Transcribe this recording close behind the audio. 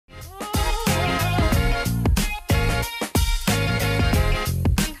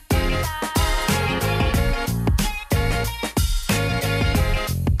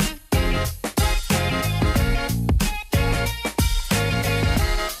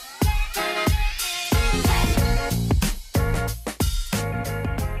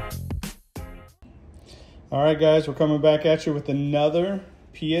All right, guys, we're coming back at you with another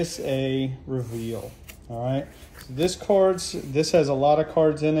PSA reveal. All right, so this has a lot of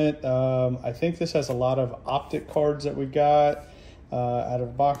cards in it. I think this has a lot of optic cards that we got out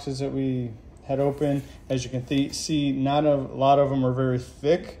of boxes that we had open. As you can see, not a lot of them are very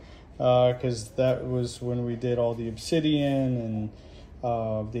thick because that was when we did all the Obsidian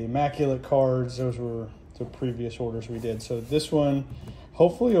and the Immaculate cards. Those were the previous orders we did. So this one,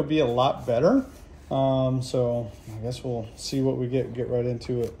 hopefully, will be a lot better. So I guess we'll see what we get right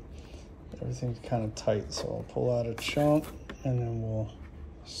into it. Everything's kind of tight, so I'll pull out a chunk and then we'll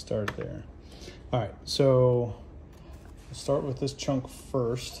start there. All right, so we'll start with this chunk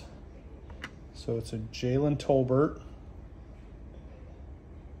first. So it's a Jalen Tolbert,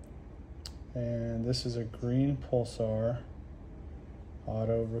 and this is a green Pulsar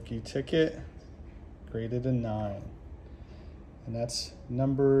auto rookie ticket, graded a 9. And that's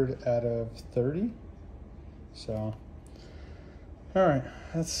numbered out of 30. So, all right,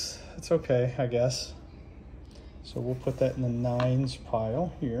 that's okay, I guess. So we'll put that in the 9s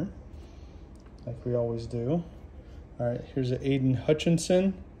pile here, like we always do. All right, here's an Aiden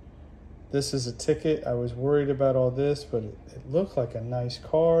Hutchinson. This is a ticket. I was worried about all this, but it looked like a nice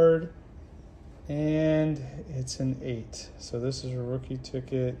card. And it's an 8. So this is a rookie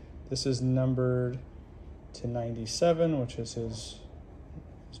ticket. This is numbered to 97, which is his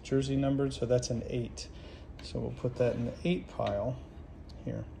jersey numbered, so that's an 8. So we'll put that in the 8 pile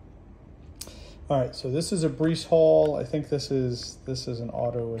here. All right, so this is a Breece Hall. I think this is an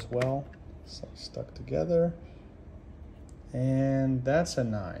auto as well. It's like stuck together. And that's a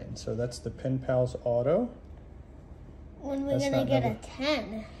 9. So that's the Pen Pals auto. When we're gonna get a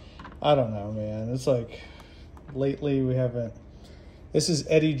 10? I don't know, man. It's like lately we haven't. This is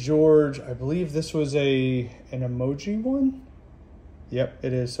Eddie George. I believe this was an emoji one. Yep,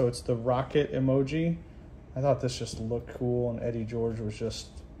 it is. So it's the rocket emoji. I thought this just looked cool, and Eddie George was just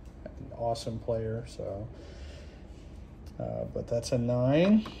an awesome player. So, but that's a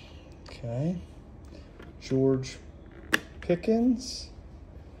 9. Okay. George Pickens.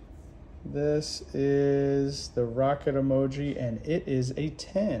 This is the rocket emoji, and it is a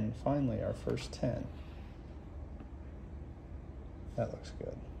 10. Finally, our first 10. That looks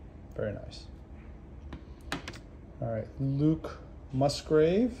good. Very nice. All right, Luke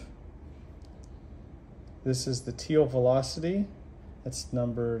Musgrave. This is the Teal Velocity. It's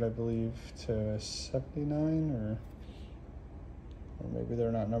numbered, I believe, to 79, or maybe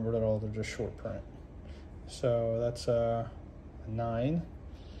they're not numbered at all. They're just short print. So that's a 9.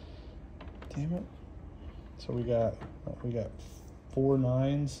 Damn it. So we got 4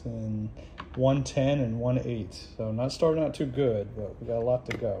 9s and 1 10 and 1 8. So not starting out too good, but we got a lot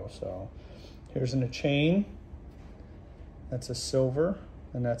to go. So here's in a chain. That's a silver,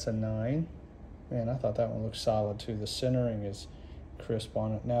 and that's a 9. Man, I thought that one looked solid too. The centering is crisp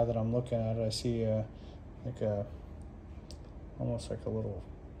on it. Now that I'm looking at it, I see almost like a little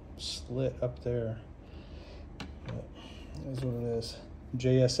slit up there. But that's what it is.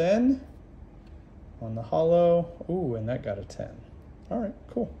 JSN on the hollow. Ooh, and that got a 10. All right,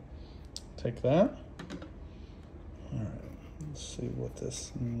 cool. Take that. All right, let's see what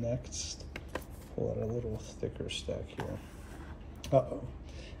this next. Pull out a little thicker stack here. Uh-oh.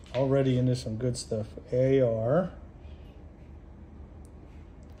 Already into some good stuff. AR.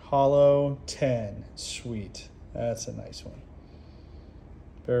 Hollow 10. Sweet. That's a nice one.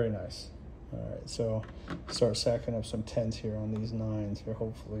 Very nice. All right, so start stacking up some 10s here on these 9s here,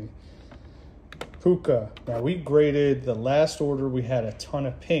 hopefully. Puka. Now we graded the last order. We had a ton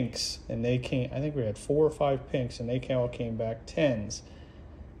of pinks, and they came. I think we had 4 or 5 pinks, and they all came back 10s.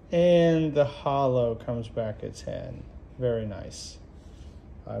 And the hollow comes back at 10. Very nice.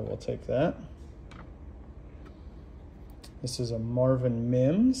 I will take that. This is a Marvin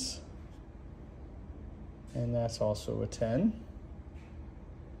Mims, and that's also a 10.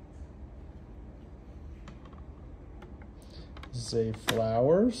 Zay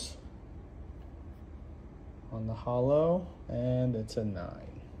Flowers on the hollow, and it's a 9. I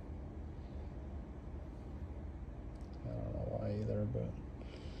don't know why either, but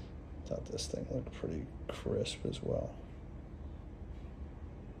I thought this thing looked pretty crisp as well.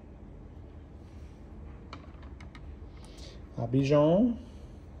 Abidjan,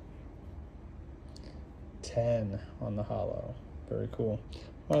 10 on the hollow. Very cool.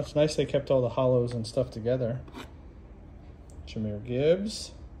 Well, it's nice they kept all the hollows and stuff together. Jahmyr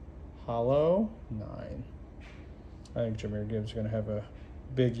Gibbs, hollow, 9. I think Jahmyr Gibbs is going to have a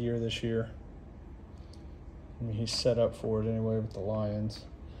big year this year. I mean, he's set up for it anyway with the Lions.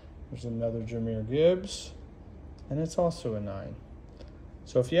 There's another Jahmyr Gibbs, and it's also a 9.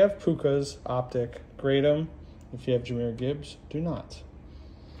 So if you have Pukas, optic, grade them. If you have Jahmyr Gibbs, do not.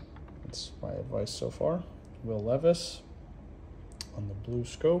 That's my advice so far. Will Levis on the blue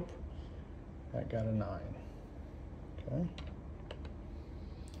scope. That got a 9. Okay.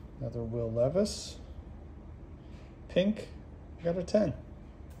 Another Will Levis. Pink, got a 10.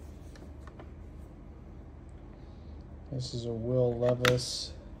 This is a Will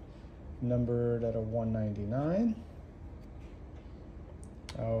Levis numbered at a 199.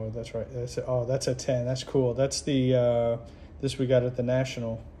 Oh, that's right. That's a 10. That's cool. That's the this we got at the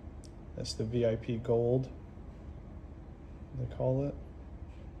National. That's the VIP gold. They call it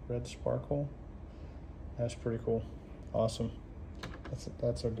red sparkle. That's pretty cool. Awesome.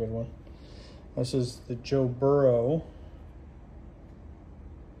 That's a good one. This is the Joe Burrow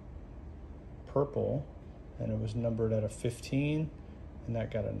purple, and it was numbered at a 15, and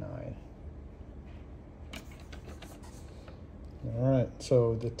that got a 9. All right,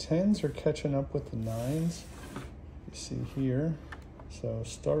 so the 10s are catching up with the 9s. You see here, so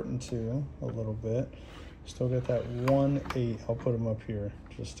starting to a little bit. Still got that 1, 8. I'll put them up here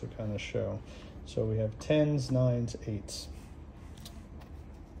just to kind of show. So we have 10s, 9s, 8s.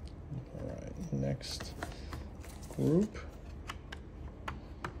 All right, next group.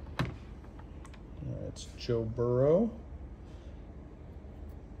 It's Joe Burrow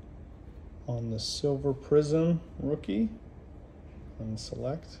on the silver prism rookie on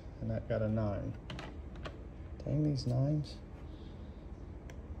select, and that got a 9. Dang, these 9s.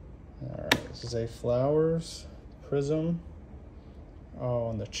 All right, this is a Flowers prism. Oh,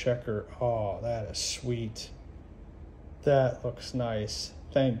 and the checker. Oh, that is sweet. That looks nice.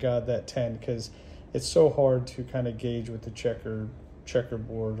 Thank God that 10, because it's so hard to kind of gauge with the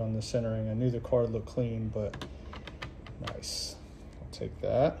checkerboard on the centering. I knew the card looked clean, but nice. I'll take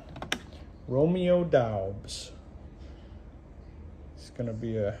that. Romeo Doubs. It's going to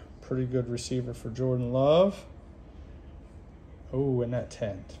be a pretty good receiver for Jordan Love. Oh, and that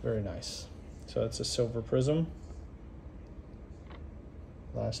 10. Very nice. So that's a silver prism.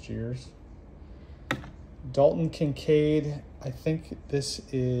 Last year's. Dalton Kincaid. I think this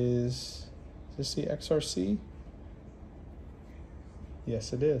is this the XRC?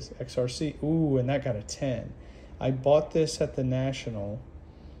 Yes, it is. XRC. Ooh, and that got a 10. I bought this at the National.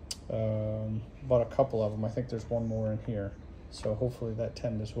 Bought a couple of them. I think there's one more in here. So hopefully that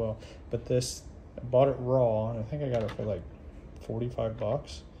 10 as well. But this, I bought it raw, and I think I got it for like 45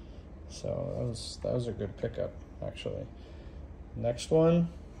 bucks. So that was a good pickup, actually. Next one.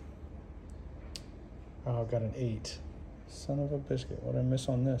 Oh, got an 8. Son of a biscuit. What did I miss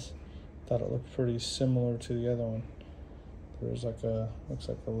on this? Thought it looked pretty similar to the other one. There's like looks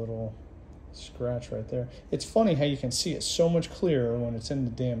like a little scratch right there. It's funny how you can see it so much clearer when it's in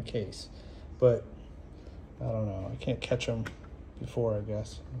the damn case. But, I don't know. I can't catch them before, I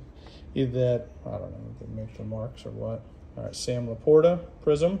guess. Either that, I don't know, they make the marks or what. All right, Sam Laporta,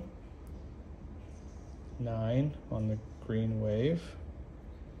 Prism. 9 on the green wave.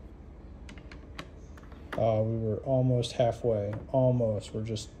 We were almost halfway. Almost. We're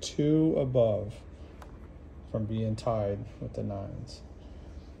just 2 above from being tied with the 9s.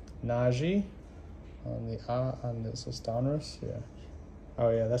 Najee on this is Donruss. Yeah. Oh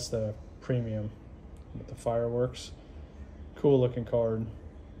yeah, that's the premium with the fireworks. Cool looking card.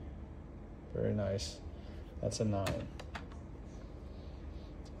 Very nice. That's a 9.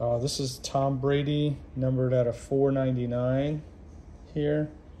 This is Tom Brady, numbered at a 499 here.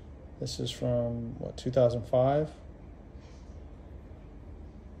 This is from, what, 2005?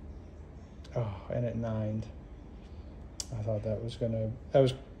 Oh, and it 9'd. I thought that was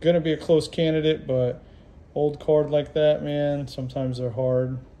gonna be a close candidate, but old card like that, man, sometimes they're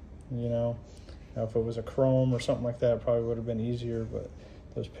hard, you know. Now, if it was a chrome or something like that, it probably would have been easier, but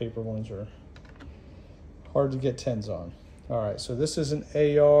those paper ones are hard to get 10s on. All right, so this is an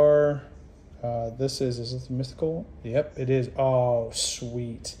AR. Is it the mythical? Yep, it is. Oh,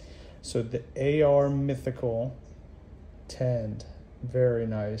 sweet. So the AR mythical 10, very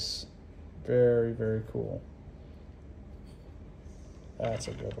nice. Very, very cool. That's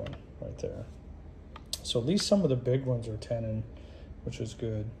a good one right there. So at least some of the big ones are 10, which is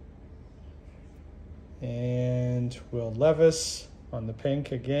good. And Will Levis on the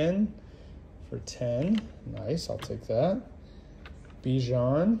pink again for 10. Nice, I'll take that.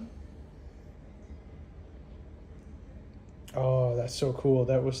 Bijan. Oh, that's so cool.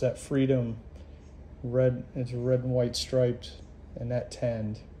 That was that Freedom red. It's red and white striped, and that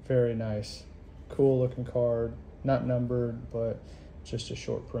 10. Very nice. Cool looking card. Not numbered, but just a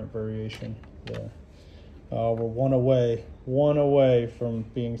short print variation there. We're one away from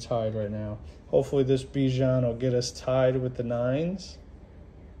being tied right now. Hopefully this Bijan will get us tied with the 9s.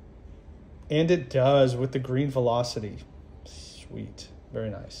 And it does with the green velocity. Sweet. Very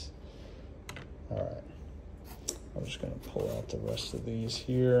nice. All right. I'm just going to pull out the rest of these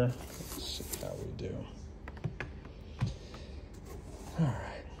here. Let's see how we do. All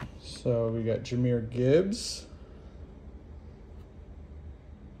right. So we got Jahmyr Gibbs.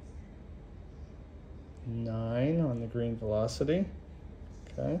 9 on the green velocity.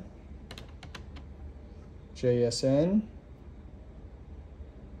 Okay. JSN.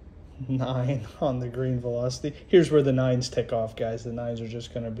 9 on the green velocity. Here's where the 9s take off, guys. The 9s are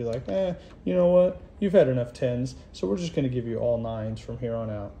just going to be like, you know what? You've had enough 10s, so we're just going to give you all 9s from here on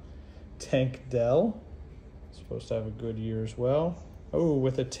out. Tank Dell. Supposed to have a good year as well. Oh,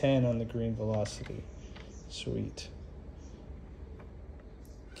 with a 10 on the green velocity. Sweet.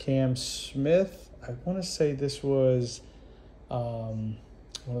 Cam Smith. I want to say this was one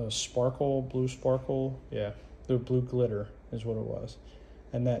of those sparkle, blue sparkle. Yeah, the blue glitter is what it was.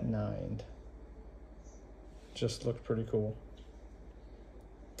 And that 9 just looked pretty cool.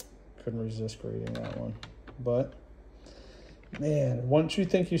 Couldn't resist grading that one. But, man, once you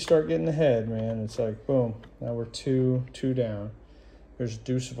think you start getting ahead, man, it's like, boom. Now we're two down. There's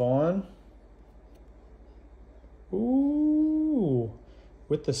Deuce Vaughn. Ooh.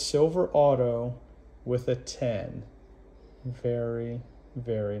 With the silver auto with a 10. Very,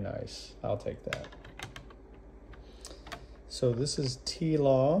 very nice. I'll take that. So this is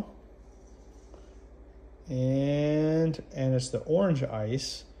T-Law, and it's the orange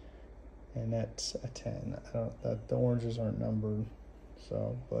ice, and that's a 10. The oranges aren't numbered,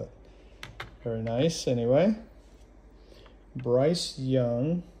 so, but very nice. Anyway, Bryce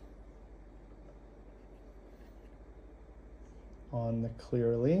Young on the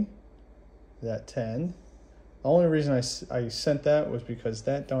clearly, that 10. The only reason I sent that was because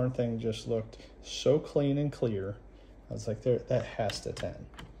that darn thing just looked so clean and clear. I was like, that has to 10.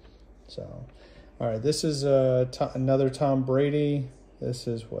 So, all right, this is another Tom Brady. This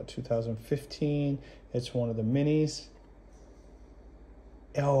is, what, 2015. It's one of the minis.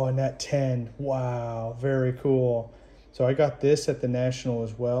 Oh, and that 10. Wow, very cool. So I got this at the National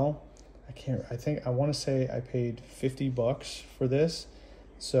as well. I want to say I paid $50 for this.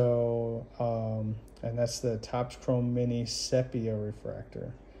 So, and that's the Topps Chrome Mini Sepia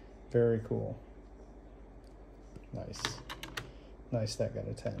Refractor. Very cool. Nice. Nice, that got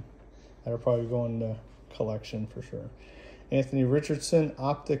a 10. That'll probably go in the collection for sure. Anthony Richardson,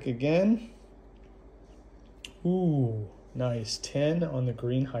 Optic again. Ooh, nice. 10 on the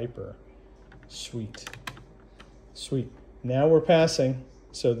green Hyper. Sweet. Sweet. Now we're passing.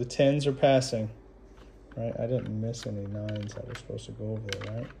 So the 10s are passing. Right? I didn't miss any 9s that were supposed to go over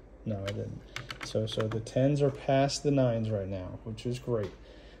there, right? No, I didn't. So the 10s are past the 9s right now, which is great.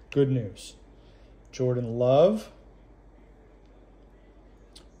 Good news. Jordan Love.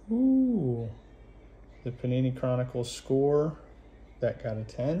 Ooh, the Panini Chronicles score, that got a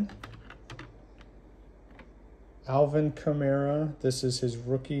 10. Alvin Kamara, this is his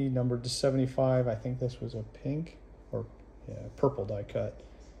rookie, numbered to 75. I think this was a pink or purple die cut,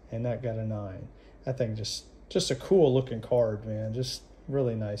 and that got a 9. I think just a cool looking card, man. Just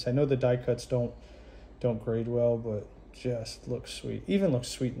really nice. I know the die cuts don't grade well, but just looks sweet. Even looks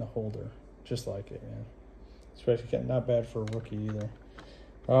sweet in the holder, just like it, man. Especially not bad for a rookie either.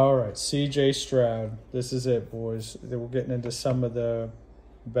 All right, CJ Stroud. This is it, boys. We're getting into some of the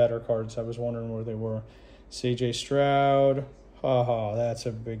better cards. I was wondering where they were. CJ Stroud. That's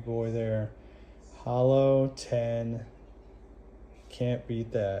a big boy there. Hollow 10. Can't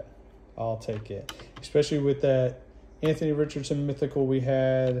beat that. I'll take it. Especially with that Anthony Richardson mythical we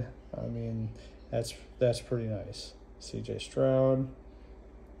had. I mean, that's pretty nice. CJ Stroud.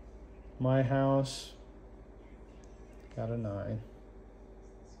 My house. Got a 9.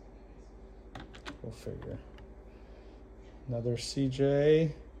 We'll figure. Another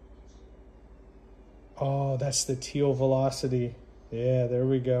CJ. Oh, that's the teal velocity. Yeah, there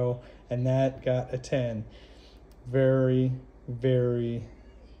we go. And that got a 10. Very, very,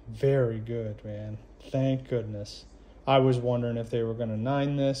 very good, man. Thank goodness. I was wondering if they were going to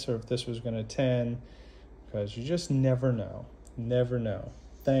 9 this or if this was going to 10, because you just never know. Never know.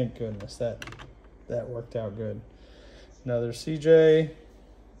 Thank goodness. That worked out good. Another CJ.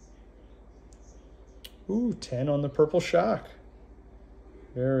 Ooh, 10 on the Purple Shock.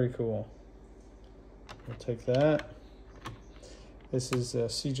 Very cool. We'll take that. This is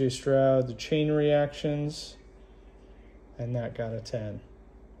CJ Stroud, the Chain Reactions, and that got a 10.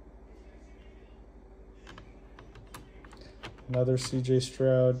 Another CJ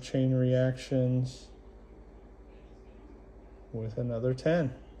Stroud, Chain Reactions, with another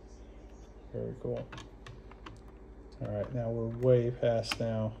 10. Very cool. All right, now we're way past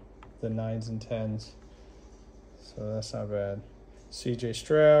now. the 9s and 10s. So that's not bad. CJ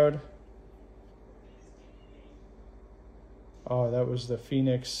Stroud. Oh, that was the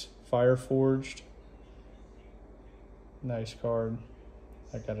Phoenix Fire Forged. Nice card.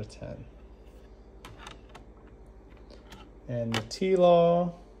 I got a 10. And the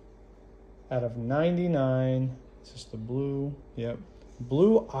T-Law out of 99. It's just the blue. Yep.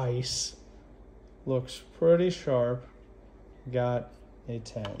 Blue Ice. Looks pretty sharp. Got a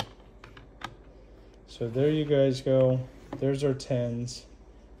 10. So there you guys go. There's our 10s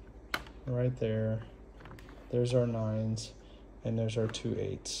right there. There's our 9s. And there's our 2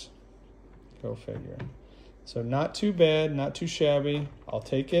 8s. Go figure. So not too bad, not too shabby. I'll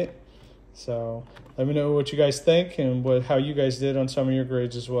take it. So let me know what you guys think and how you guys did on some of your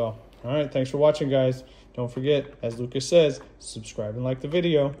grades as well. All right, thanks for watching, guys. Don't forget, as Lucas says, subscribe and like the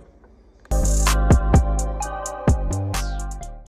video.